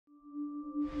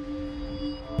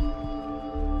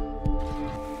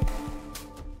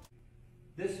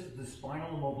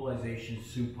Immobilization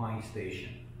Supine station.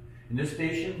 In this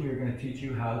station, we are going to teach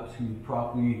you how to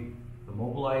properly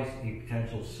immobilize a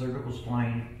potential cervical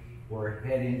spine or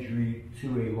head injury to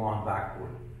a long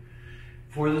backboard.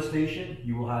 For the station,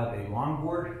 you will have a long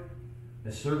board,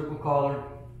 a cervical collar,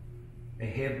 a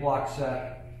head block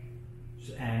set,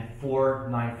 and 4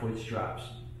 9-foot straps.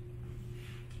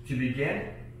 To begin,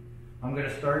 I'm going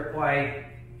to start by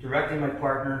directing my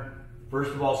partner,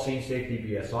 first of all, scene safety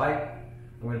BSI.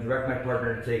 I'm going to direct my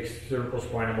partner to take cervical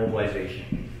spine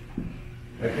immobilization.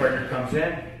 My partner comes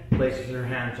in, places her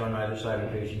hands on either side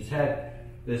of the patient's head.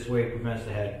 This way it prevents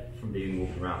the head from being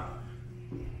moved around.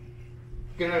 I'm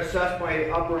going to assess my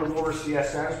upper and lower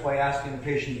CSMs by asking the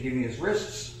patient to give me his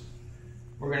wrists.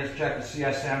 We're going to check the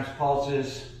CSM's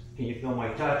pulses. Can you feel my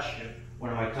touch?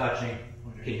 When am I touching?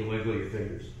 Can you wiggle your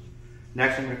fingers?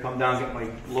 Next, I'm going to come down and get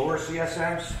my lower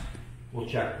CSMs. We'll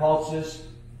check pulses.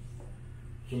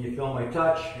 Can you feel my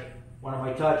touch? When am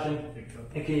I touching?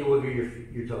 And can you wiggle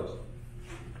your toes?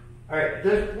 All right, at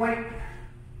this point,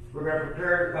 we're going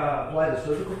to apply the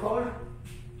cervical collar.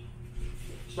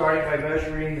 Starting by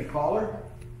measuring the collar.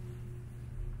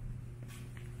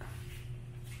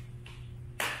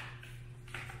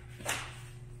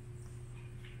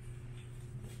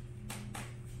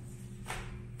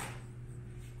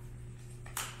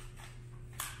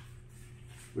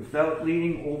 Without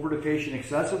leaning over the patient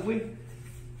excessively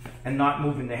and not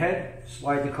moving the head,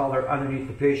 slide the collar underneath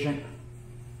the patient.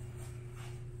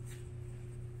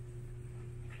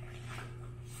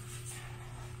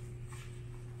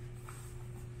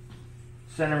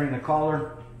 Centering the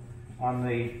collar on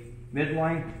the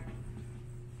midline.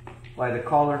 Apply the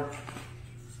collar.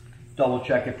 Double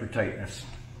check it for tightness.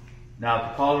 Now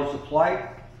the collar is applied,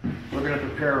 we're going to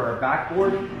prepare our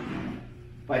backboard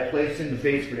by placing the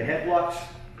base for the head blocks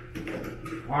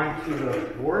onto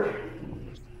the board.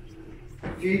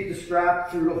 Feed the strap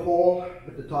through the hole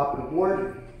at the top of the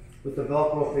board with the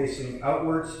Velcro facing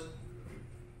outwards.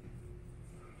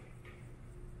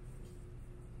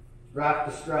 Wrap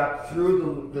the strap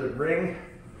through the ring,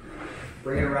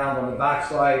 bring it around on the back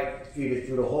side, feed it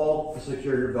through the hole to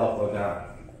secure your Velcro down.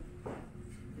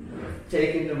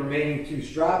 Taking the remaining 2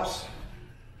 straps,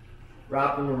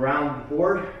 wrap them around the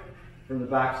board from the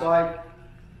back side,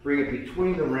 bring it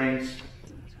between the rings,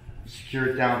 secure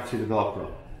it down to the Velcro.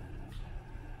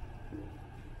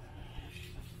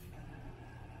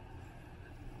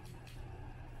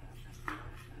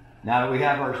 Now that we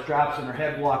have our straps and our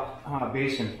head block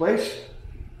base in place,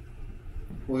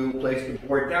 we will place the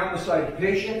board down beside the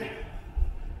patient.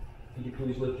 Can you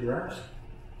please lift your arms?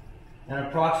 And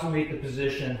approximate the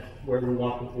position where we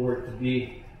want the board to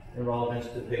be in relevance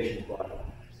to the patient's body.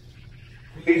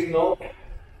 Please note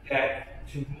that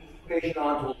to move the patient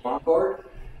onto a long board,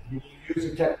 you will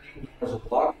use a technique as a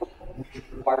block, which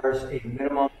requires a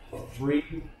minimum of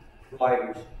 3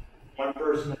 riders. 1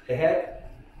 person at the head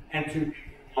and 2 people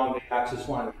along the axis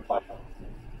line of the body.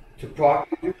 To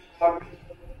properly do the block,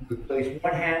 you would place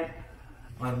 1 hand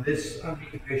on this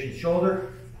underneath the patient's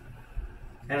shoulder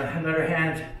and another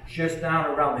hand just down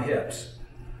around the hips.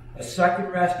 A second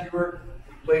rescuer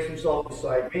would place himself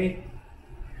beside me,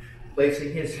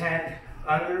 placing his hand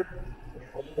under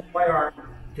my arm,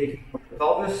 taking the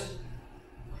pelvis,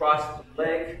 across the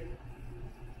leg,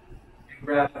 and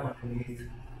grab underneath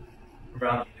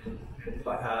around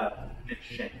the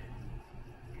mid-shin.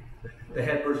 The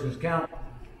head person's count,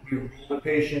 we roll the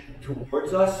patient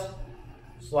towards us,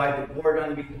 slide the board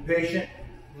underneath the patient,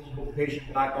 move the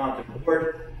patient back onto the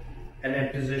board, and then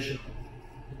position.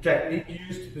 The technique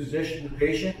used to position the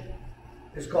patient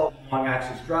is called long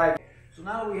axis drive. So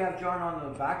now that we have John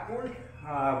on the backboard,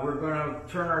 we're going to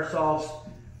turn ourselves,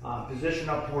 position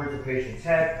up towards the patient's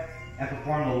head, and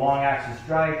perform the long axis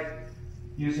drive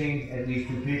using at least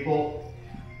 2 people.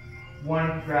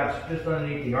 One grabs just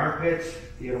underneath the armpits,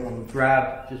 the other one will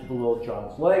grab just below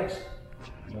John's legs.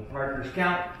 In the partner's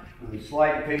count, we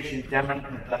slide the patient down in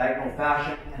a diagonal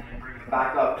fashion and then bring it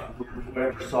back up to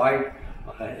whatever side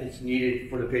it's needed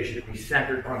for the patient to be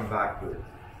centered on the backboard.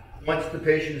 Once the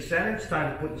patient is centered, it's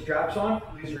time to put the straps on.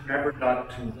 Please remember not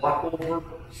to walk over,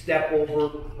 step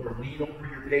over, or lean over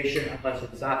your patient unless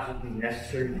it's absolutely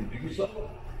necessary to do so.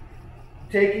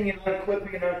 Taking and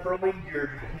unclipping and unfurling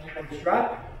your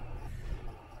strap.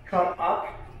 Come up,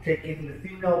 taking the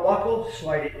female buckle,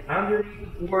 slide it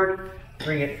underneath the board,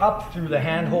 bring it up through the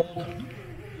handhold,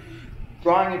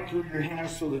 drawing it through your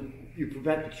hands so that you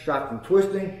prevent the strap from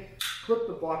twisting. Clip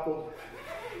the buckle,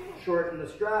 shorten the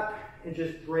strap, and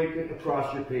just drape it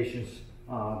across your patient's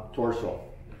torso.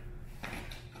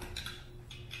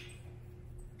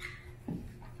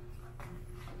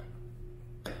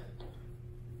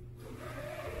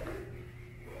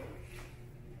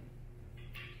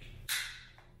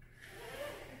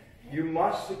 You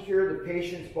must secure the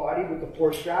patient's body with the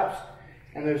 4 straps,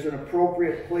 and there's an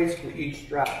appropriate place for each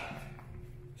strap.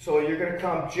 So you're going to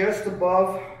come just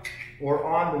above or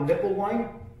on the nipple line,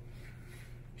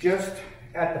 just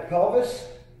at the pelvis,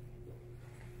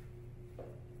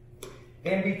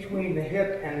 in between the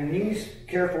hip and the knees.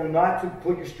 Careful not to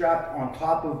put your strap on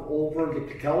top of over the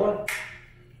patella.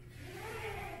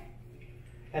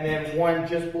 And then one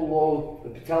just below the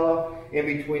patella, in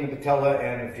between the patella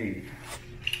and the feet.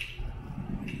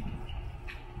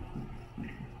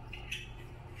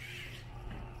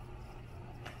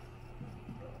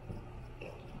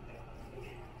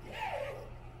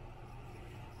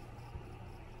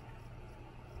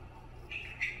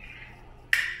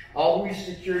 Always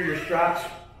secure your straps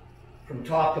from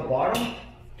top to bottom.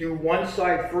 Do one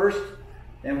side first,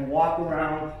 then walk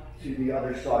around to the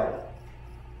other side.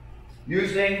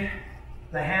 Using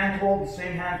the handhold, the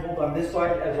same handhold on this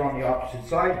side as on the opposite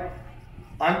side.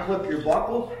 Unclip your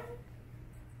buckle.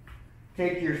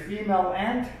 Take your female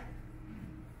end,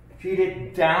 feed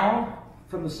it down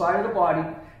from the side of the body,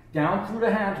 down through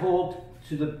the handhold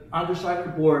to the underside of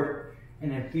the board,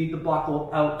 and then feed the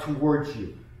buckle out towards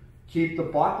you. Keep the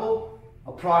buckle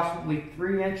approximately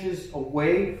 3 inches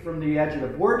away from the edge of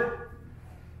the board.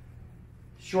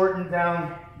 Shorten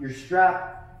down your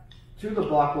strap to the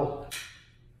buckle.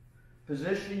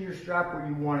 Position your strap where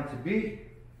you want it to be.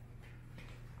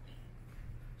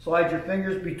 Slide your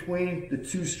fingers between the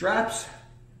 2 straps.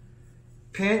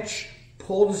 Pinch,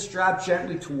 pull the strap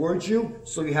gently towards you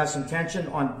so you have some tension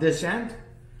on this end,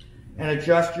 and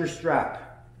adjust your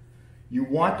strap. You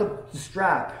want the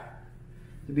strap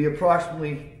to be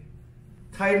approximately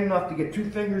tight enough to get 2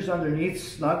 fingers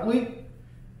underneath snugly.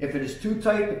 If it is too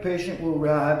tight, the patient will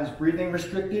have his breathing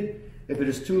restricted. If it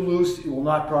is too loose, it will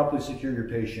not properly secure your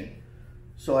patient.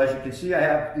 So as you can see, I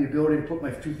have the ability to put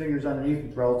my 2 fingers underneath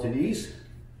with relative ease,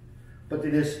 but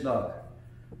it is snug.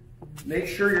 Make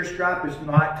sure your strap is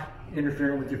not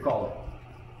interfering with your collar.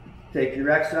 Take your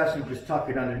excess and just tuck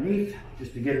it underneath,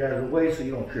 just to get it out of the way so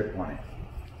you don't trip on it.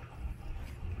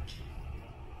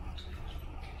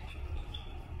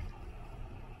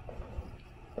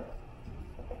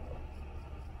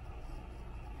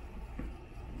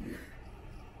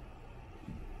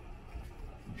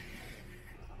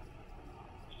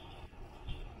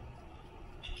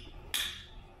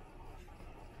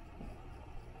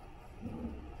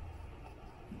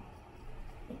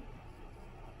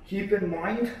 Keep in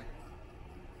mind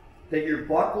that your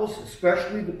buckles,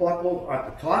 especially the buckle at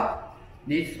the top,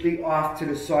 needs to be off to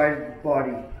the side of the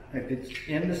body. If it's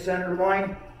in the center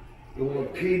line, it will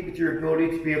impede with your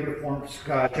ability to be able to form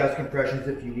chest compressions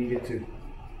if you needed to.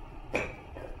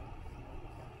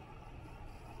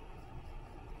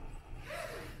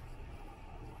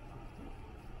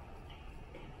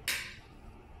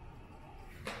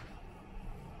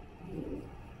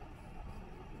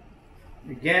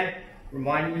 Again,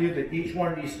 reminding you that each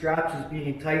one of these straps is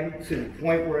being tightened to the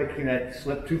point where I can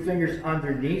slip 2 fingers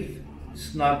underneath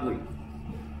snugly.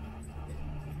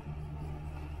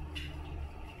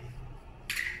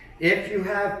 If you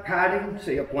have padding,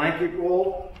 say a blanket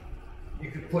roll,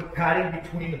 you could put padding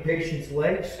between the patient's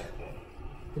legs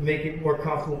to make it more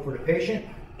comfortable for the patient.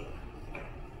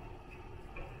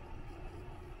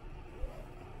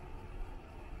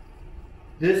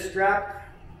 This strap,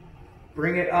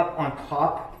 bring it up on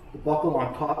top, the buckle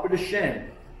on top of the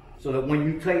shin, so that when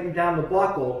you tighten down the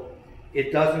buckle,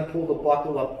 it doesn't pull the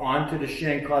buckle up onto the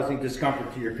shin, causing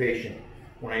discomfort to your patient.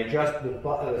 When I adjust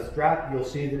the strap, you'll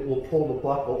see that it will pull the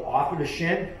buckle off of the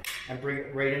shin and bring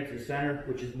it right into the center,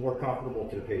 which is more comfortable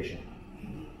to the patient.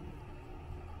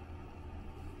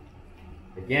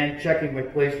 Again, checking my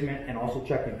placement and also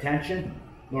checking tension.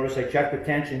 Notice I check the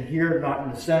tension here, not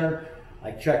in the center.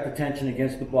 I check the tension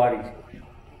against the body.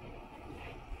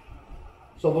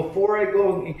 So before I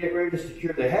go and get ready to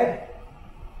secure the head,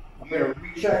 I'm going to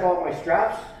recheck all my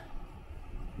straps,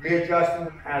 readjust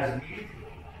them as needed.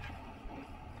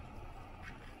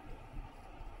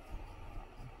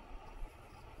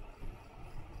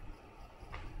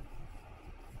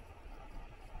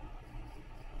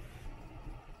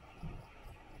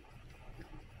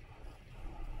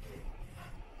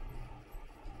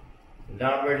 And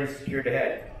now I'm ready to secure the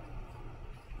head.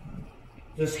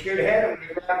 To secure the head, I'm going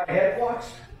to grab my head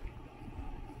blocks,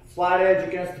 flat edge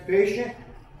against the patient.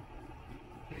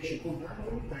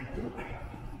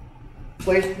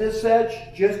 Place this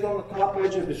edge just on the top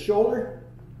edge of the shoulder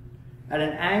at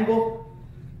an angle.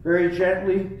 Very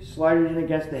gently slide it in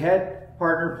against the head.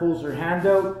 Partner pulls her hand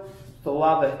out to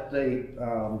allow the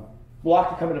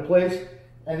block to come into place,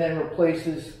 and then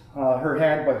replaces her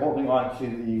hand by holding on to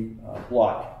the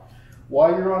block.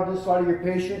 While you're on this side of your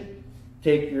patient,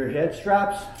 take your head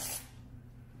straps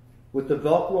with the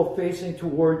Velcro facing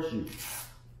towards you.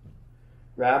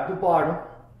 Grab the bottom,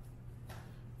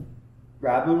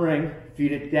 grab the ring,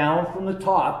 feed it down from the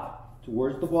top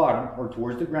towards the bottom or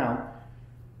towards the ground.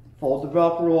 Fold the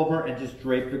Velcro over and just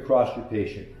drape it across your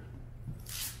patient.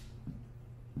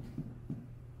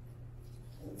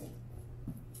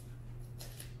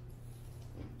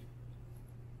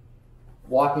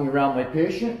 Walking around my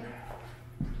patient.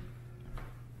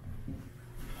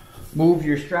 Move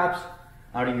your straps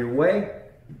out of your way.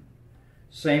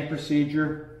 Same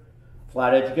procedure.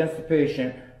 Flat edge against the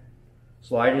patient.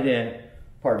 Slide it in.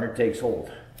 Partner takes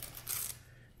hold.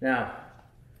 Now,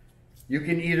 you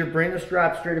can either bring the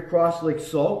straps straight across like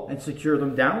so and secure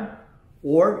them down,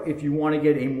 or if you want to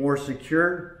get a more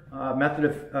secure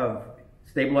method of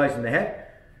stabilizing the head,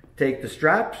 take the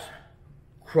straps,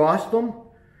 cross them,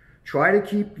 try to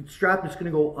keep the strap that's going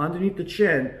to go underneath the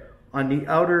chin on the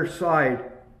outer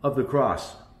side of the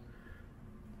cross.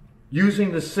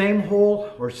 Using the same hole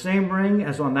or same ring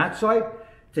as on that side,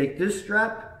 take this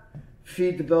strap,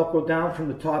 feed the Velcro down from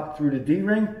the top through the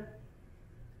D-ring,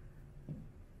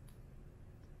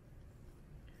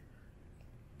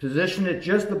 position it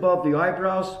just above the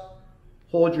eyebrows,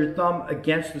 hold your thumb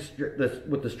against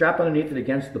with the strap underneath it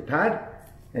against the pad,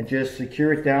 and just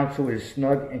secure it down so it is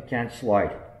snug and can't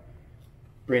slide.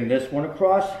 Bring this one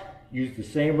across, use the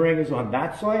same ring as on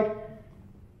that side,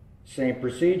 same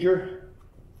procedure,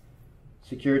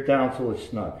 secure it down so it's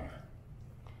snug.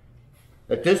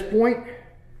 At this point,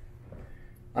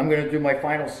 I'm going to do my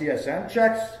final Csm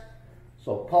checks.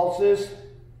 So pulses,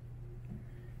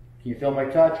 can you feel my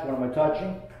touch? What am I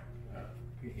touching?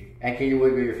 And can you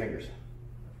wiggle your fingers?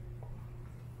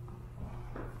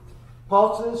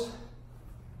 Pulses,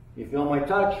 you feel my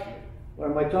touch?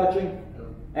 What am I touching?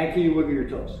 And can you wiggle your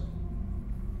toes?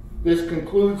 This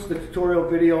concludes the tutorial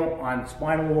video on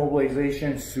spinal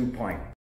immobilization supine.